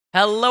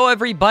Hello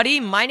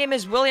everybody, my name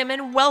is William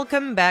and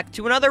welcome back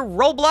to another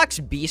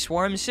Roblox Bee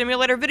Swarm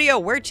Simulator video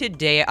where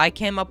today I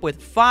came up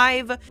with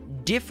 5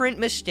 different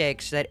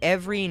mistakes that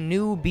every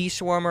new bee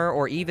swarmer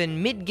or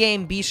even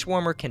mid-game bee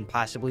swarmer can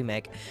possibly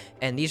make,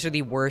 and these are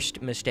the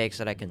worst mistakes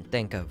that I can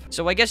think of.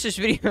 So I guess this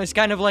video is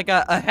kind of like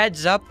a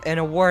heads up and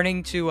a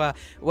warning to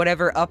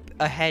whatever up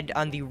ahead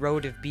on the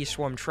road of bee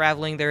swarm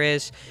traveling there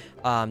is.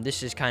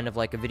 This is kind of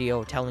like a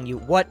video telling you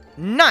what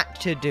not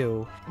to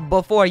do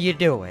before you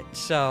do it.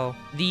 So,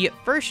 the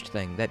first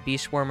thing that bee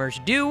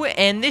swarmers do,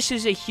 and this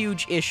is a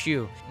huge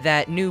issue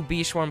that new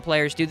bee swarm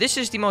players do. This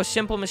is the most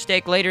simple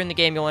mistake. Later in the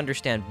game, you'll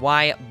understand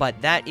why,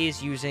 but that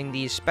is using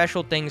these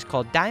special things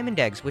called diamond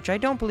eggs, which I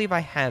don't believe I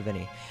have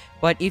any.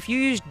 But if you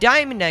use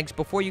diamond eggs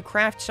before you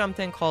craft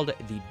something called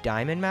the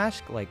diamond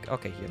mask, like,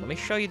 okay, here, let me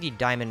show you the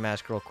diamond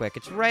mask real quick.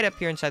 It's right up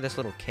here inside this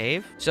little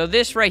cave. So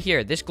this right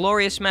here, this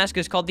glorious mask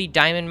is called the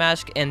diamond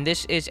mask, and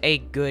this is a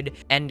good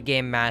end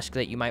game mask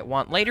that you might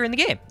want later in the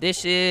game.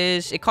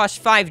 It costs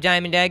 5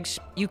 diamond eggs.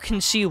 You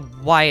can see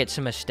why it's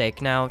a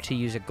mistake now to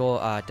use a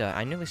gold,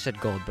 I nearly said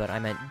gold, but I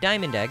meant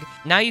diamond egg.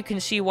 Now you can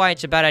see why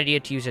it's a bad idea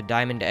to use a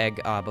diamond egg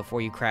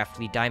before you craft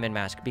the diamond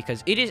mask,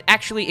 because it is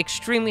actually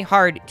extremely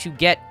hard to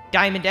get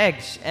diamond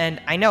eggs,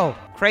 and I know,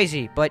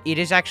 crazy, but it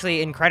is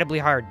actually incredibly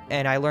hard,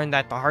 and I learned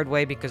that the hard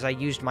way because I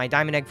used my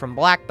diamond egg from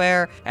Black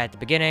Bear at the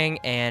beginning,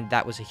 and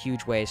that was a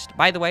huge waste.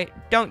 By the way,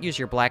 don't use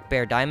your Black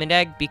Bear diamond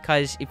egg,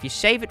 because if you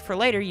save it for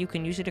later, you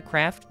can use it to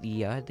craft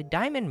the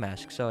diamond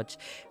mask, so it's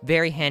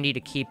very handy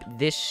to keep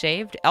this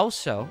saved.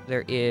 Also,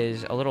 there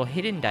is a little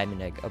hidden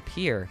diamond egg up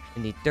here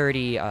in the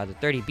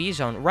 30B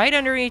zone, right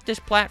underneath this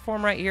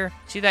platform right here.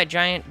 See that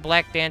giant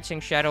black dancing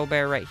shadow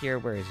bear right here?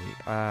 Where is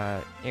he?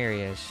 Here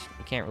he is.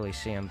 You can't really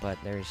see him, but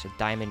there's a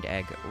diamond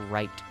egg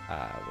right,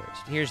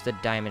 here's the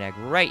diamond egg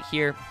right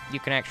here. You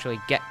can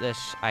actually get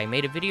this. I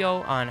made a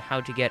video on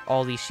how to get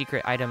all these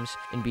secret items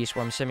in Bee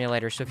Swarm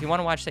Simulator, so if you want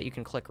to watch that, you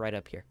can click right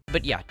up here.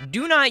 But yeah,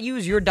 do not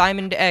use your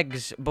diamond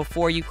eggs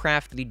before you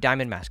craft the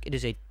diamond mask. It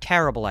is a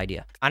terrible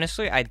idea.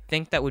 Honestly, I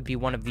think that would be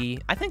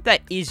I think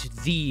that is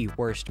the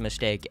worst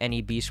mistake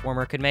any bee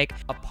swarmer could make,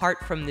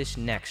 apart from this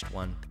next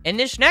one. And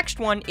this next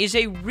one is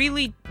a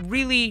really,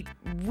 really,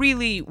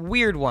 really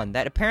weird one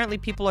that apparently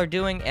people are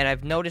doing, and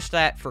I've noticed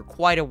that for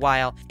quite a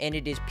while, and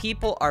it is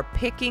people are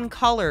picking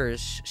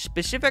colors,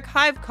 specific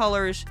hive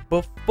colors,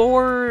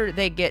 before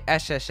they get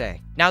SSA.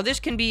 Now, this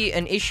can be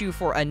an issue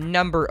for a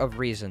number of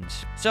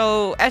reasons.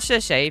 So,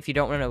 SSA, if you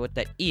don't know what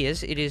that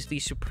is, it is the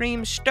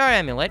Supreme Star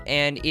Amulet,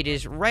 and it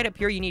is right up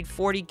here. You need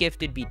 40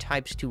 gifted bee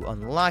types to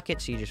unlock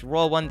it, so you just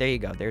roll one. There you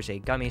go. There's a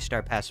Gummy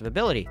Star passive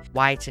ability.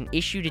 Why it's an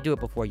issue to do it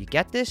before you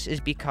get this is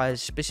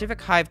because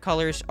specific hive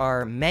colors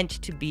are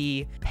meant to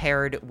be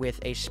paired with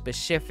a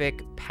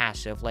specific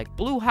passive. Like,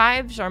 blue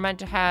hives are meant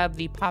to have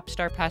the Pop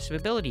Star passive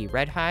ability.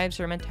 Red hives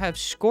are meant to have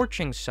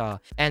Scorching Saw.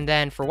 And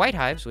then for white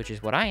hives, which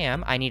is what I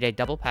am, I need a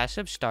double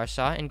passive, Star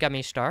Saw and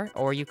Gummy Star,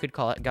 or you could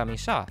call it Gummy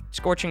Saw.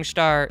 Scorching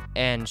Star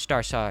and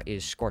Star Saw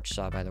is Scorch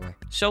Saw, by the way.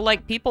 So,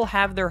 like, people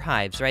have their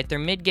hives, right? They're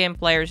mid-game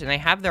players, and they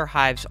have their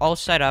hives all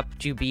set up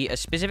to be a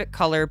specific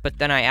color, but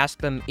then I ask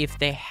them if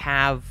they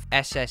have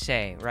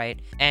SSA, right?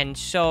 And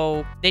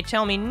so they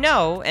tell me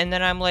no, and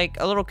then I'm, like,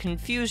 a little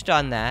confused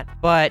on that,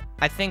 but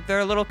I think they're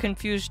a little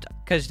confused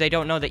because they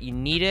don't know that you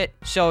need it.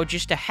 So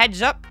just a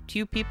heads up to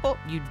you people,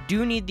 you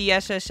do need the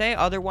SSA,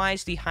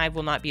 otherwise the hive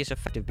will not be as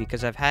effective,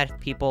 because I've had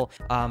people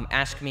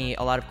ask me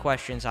a lot of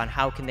questions on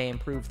how can they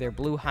improve their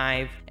blue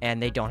hive,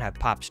 and they don't have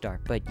Pop Star,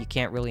 but you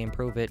can't really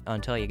improve it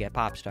until you get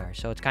Pop Star.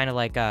 So it's kind of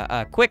like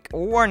a quick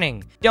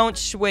warning. Don't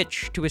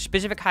switch to a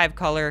specific hive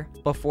color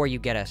before you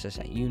get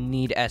SSA. You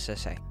need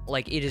SSA.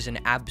 Like, it is an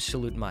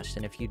absolute must,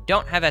 and if you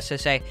don't have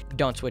SSA,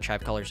 don't switch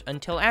hive colors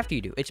until after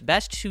you do. It's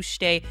best to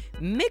stay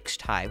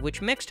mixed hive,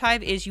 which mixed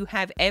hive is you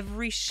have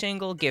every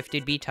single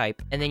gifted bee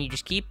type, and then you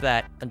just keep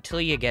that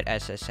until you get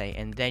SSA,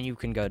 and then you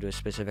can go to a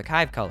specific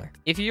hive color.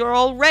 If you're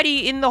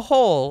already in the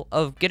hole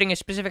of getting a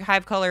specific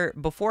hive color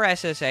before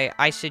SSA,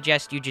 I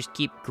suggest you just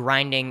keep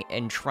grinding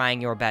and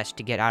trying your best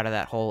to get out of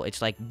that hole.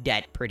 It's like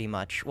dead, pretty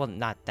much. Well,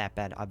 not that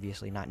bad,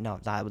 obviously. No,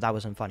 that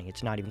wasn't funny.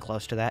 It's not even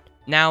close to that.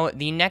 Now,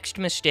 the next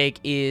mistake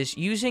is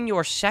using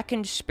your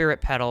second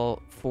spirit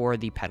petal for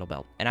the petal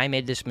belt. And I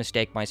made this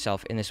mistake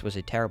myself, and this was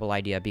a terrible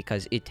idea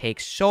because it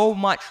takes so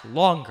much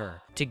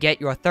longer to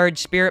get your third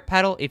spirit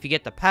petal if you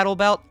get the petal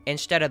belt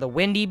instead of the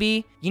windy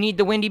bee. You need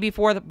the windy bee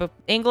for the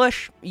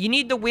English. You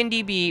need the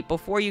windy bee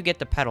before you get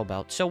the petal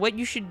belt. So what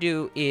you should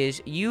do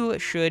is you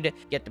should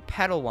get the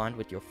petal wand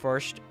with your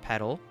first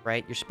petal,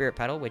 right? Your spirit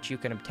petal, which you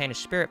can obtain a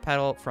spirit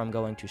petal from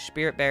going to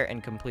Spirit Bear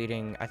and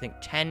completing, I think,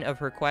 10 of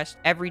her quests.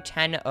 Every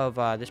 10 of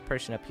this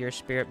person up here,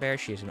 Spirit Bear,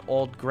 she is an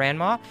old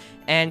grandma.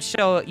 And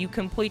so you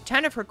complete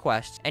 10 of her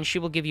quests, and she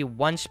will give you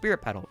 1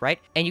 spirit petal, right?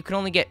 And you can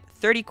only get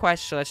 30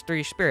 quests, so that's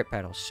 3 spirit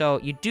petals. So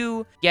you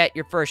do get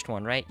your first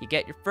one, right? You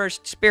get your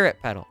first spirit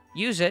petal.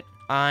 use it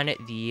on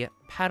the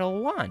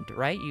petal wand,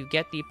 right? You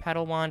get the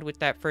petal wand with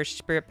that first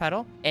spirit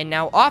petal. And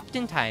now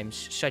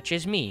oftentimes, such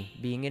as me,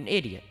 being an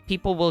idiot,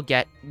 people will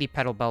get the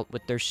petal belt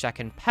with their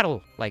second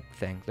petal-like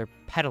thing, their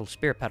petal,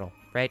 spirit petal,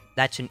 right?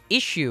 That's an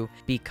issue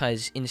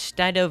because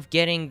instead of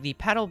getting the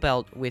petal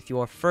belt with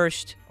your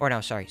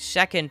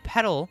second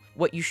petal,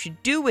 what you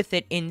should do with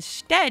it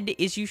instead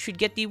is you should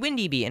get the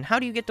Windy Bee. And how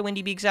do you get the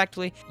Windy Bee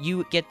exactly?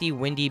 You get the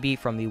Windy Bee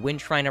from the Wind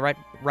Shrine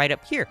right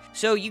up here.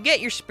 So you get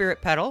your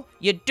spirit petal,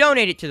 you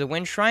donate it to the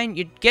Wind Shrine,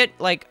 you get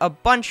like a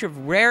bunch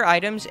of rare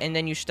items, and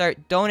then you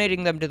start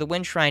donating them to the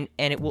Wind Shrine,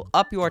 and it will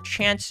up your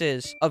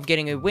chances of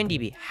getting a Windy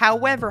Bee.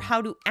 However,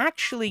 how to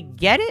actually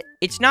get it?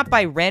 It's not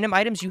by random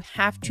items. You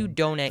have to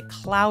donate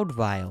Cloud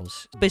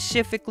Vials,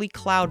 specifically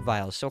Cloud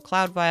Vials. So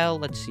Cloud Vial,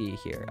 let's see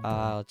here.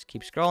 Let's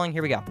keep scrolling.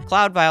 Here we go.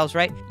 Cloud Vials,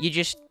 right? You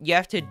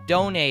have to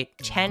donate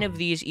 10 of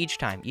these each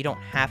time. You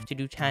don't have to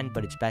do 10,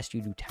 but it's best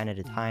you do 10 at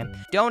a time.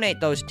 Donate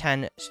those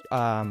 10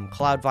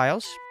 Cloud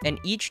Vials, and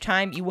each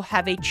time you will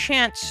have a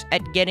chance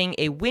at getting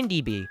a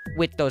Windy Bee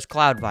with those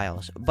Cloud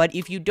Vials. But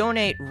if you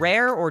donate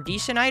rare or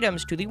decent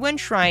items to the Wind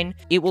Shrine,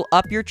 it will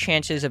up your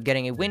chances of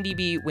getting a Windy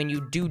Bee when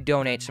you do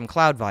donate some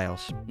Cloud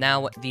Vials.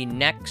 Now, the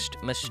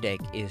next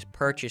mistake is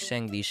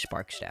purchasing the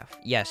Spark Staff.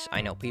 Yes,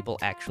 I know, people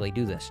actually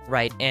do this,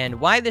 right? And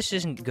why this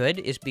isn't good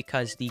is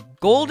because the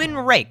Golden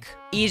Rake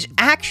is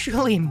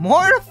actually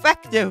more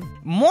effective,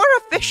 more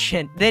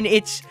efficient than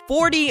its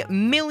 40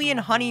 million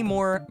honey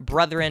more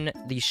brethren,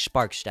 the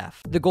Spark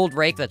Staff. The Gold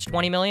Rake, that's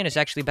 20 million, is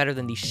actually better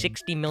than the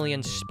 60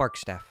 million Spark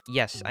Staff.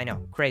 Yes, I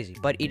know, crazy.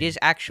 But it is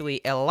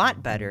actually a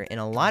lot better in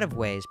a lot of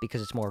ways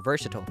because it's more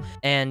versatile,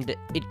 and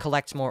it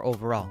collects more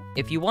overall.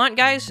 If you want,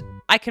 guys,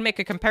 I can make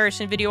a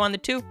comparison video on the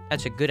two.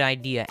 That's a good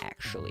idea,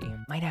 actually.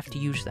 Might have to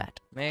use that.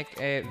 Make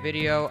a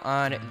video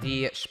on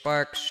the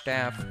Spark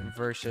Staff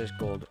versus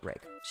Gold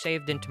Rake.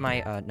 Saved into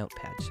my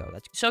notepad,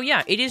 so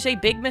yeah, it is a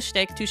big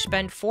mistake to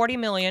spend 40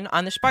 million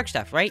on the Spark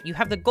Staff, right? You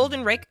have the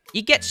Golden Rake,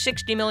 you get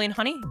 60 million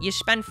honey, you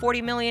spend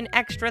 40 million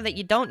extra that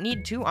you don't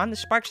need to on the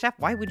Spark Staff.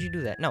 Why would you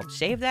do that? No,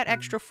 save that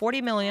extra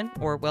 40 million,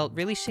 or well,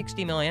 really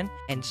 60 million,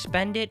 and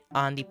spend it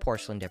on the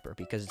Porcelain Dipper,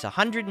 because it's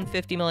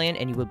 150 million,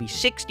 and you will be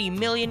 60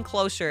 million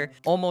closer,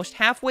 almost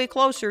halfway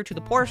closer to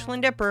the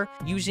Porcelain Dipper,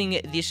 using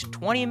this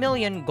 20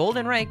 million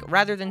Golden Rake,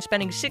 rather than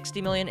spending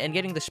 60 million and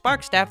getting the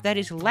Spark Staff. That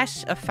is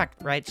less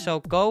effect, right?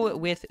 So go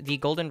with the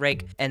Golden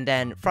Rake, and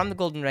then from the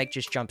Golden Rake,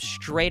 just jump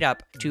straight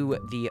up to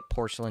the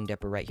Porcelain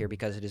Dipper right here,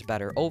 because it is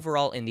better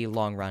overall in the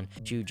long run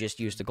to just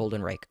use the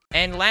Golden Rake.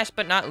 And last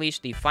but not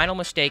least, the final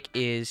mistake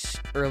is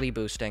early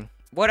boosting.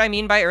 What I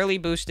mean by early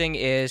boosting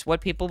is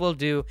what people will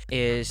do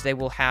is they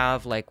will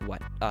have, like,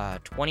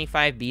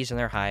 25 bees in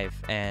their hive,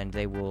 and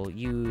they will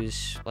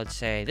use, let's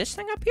say, this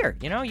thing up here.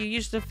 You know, you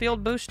use the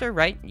field booster,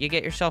 right? You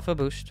get yourself a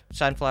boost,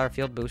 sunflower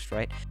field boost,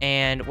 right?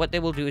 And what they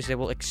will do is they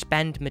will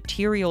expend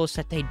materials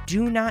that they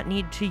do not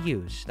need to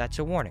use. That's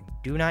a warning.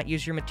 Do not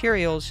use your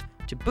materials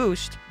to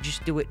boost.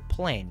 Just do it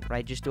plain,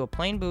 right? Just do a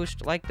plain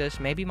boost like this,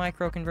 maybe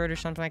micro convert or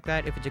something like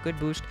that if it's a good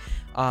boost.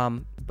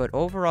 But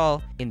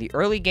overall, in the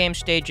early game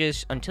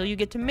stages, until you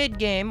get to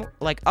mid-game,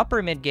 like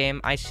upper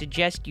mid-game, I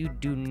suggest you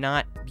do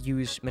not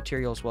use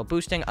materials while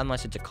boosting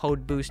unless it's a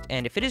code boost.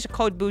 And if it is a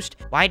code boost,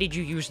 why did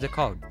you use the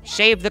code?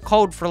 Save the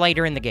code for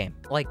later in the game.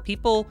 Like,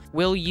 people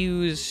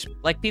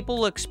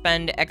will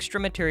expend extra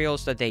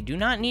materials that they do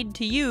not need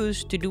to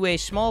use to do a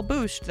small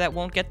boost that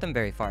won't get them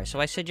very far. So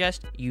I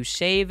suggest you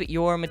save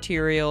your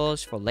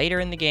materials for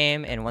later in the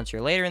game, and once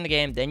you're later in the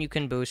game, then you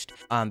can boost,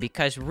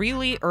 because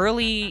really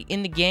early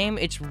in the game,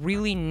 it's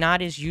really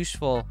not as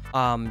useful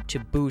to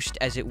boost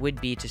as it would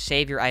be to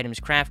save your items,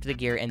 craft the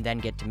gear, and then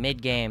get to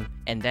mid-game,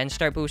 and then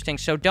start boosting.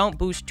 So don't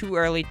boost too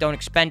early, don't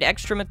expend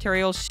extra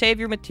materials, save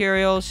your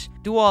materials,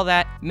 do all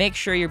that. Make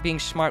sure you're being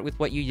smart with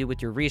what you do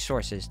with your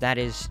resources. That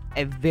is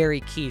a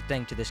very key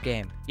thing to this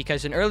game,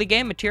 because in early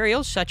game,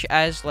 materials such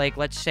as, like,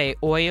 let's say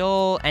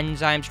oil,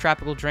 enzymes,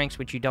 tropical drinks,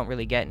 which you don't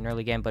really get in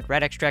early game, but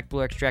red extract,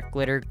 blue extract,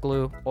 glitter,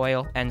 glue,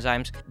 oil,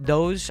 enzymes,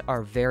 those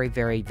are very,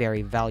 very,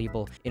 very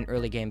valuable in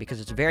early game because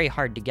it's very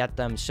hard to get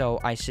them. So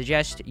I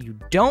suggest you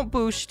don't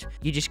boost,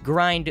 you just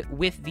grind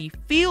with the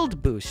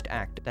field boost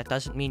act. That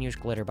doesn't mean use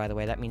glitter, by the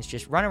way. That means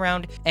just run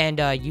around and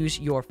use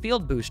your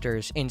field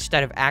boosters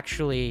instead of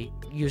actually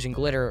using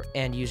glitter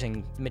and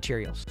using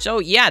materials. So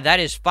yeah, that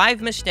is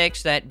 5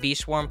 mistakes that Bee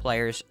Swarm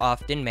players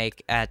often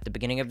make at the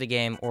beginning of the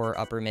game, or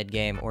upper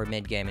mid-game, or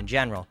mid-game in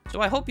general.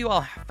 So I hope you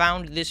all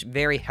found this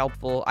very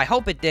helpful. I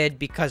hope it did,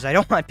 because I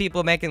don't want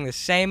people making the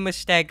same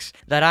mistakes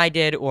that I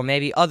did, or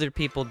maybe other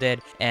people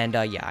did. And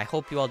yeah, I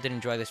hope you all did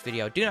enjoy this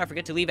video. Do not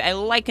forget to leave a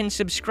like and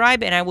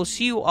subscribe, and I will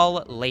see you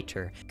all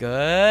later.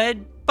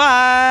 Goodbye!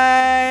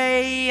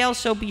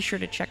 Also, be sure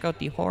to check out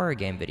the horror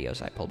game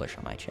videos I publish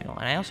on my channel.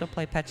 And I also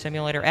play Pet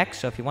Simulator X,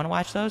 so if you want to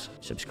watch those,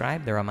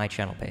 subscribe. They're on my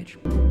channel page.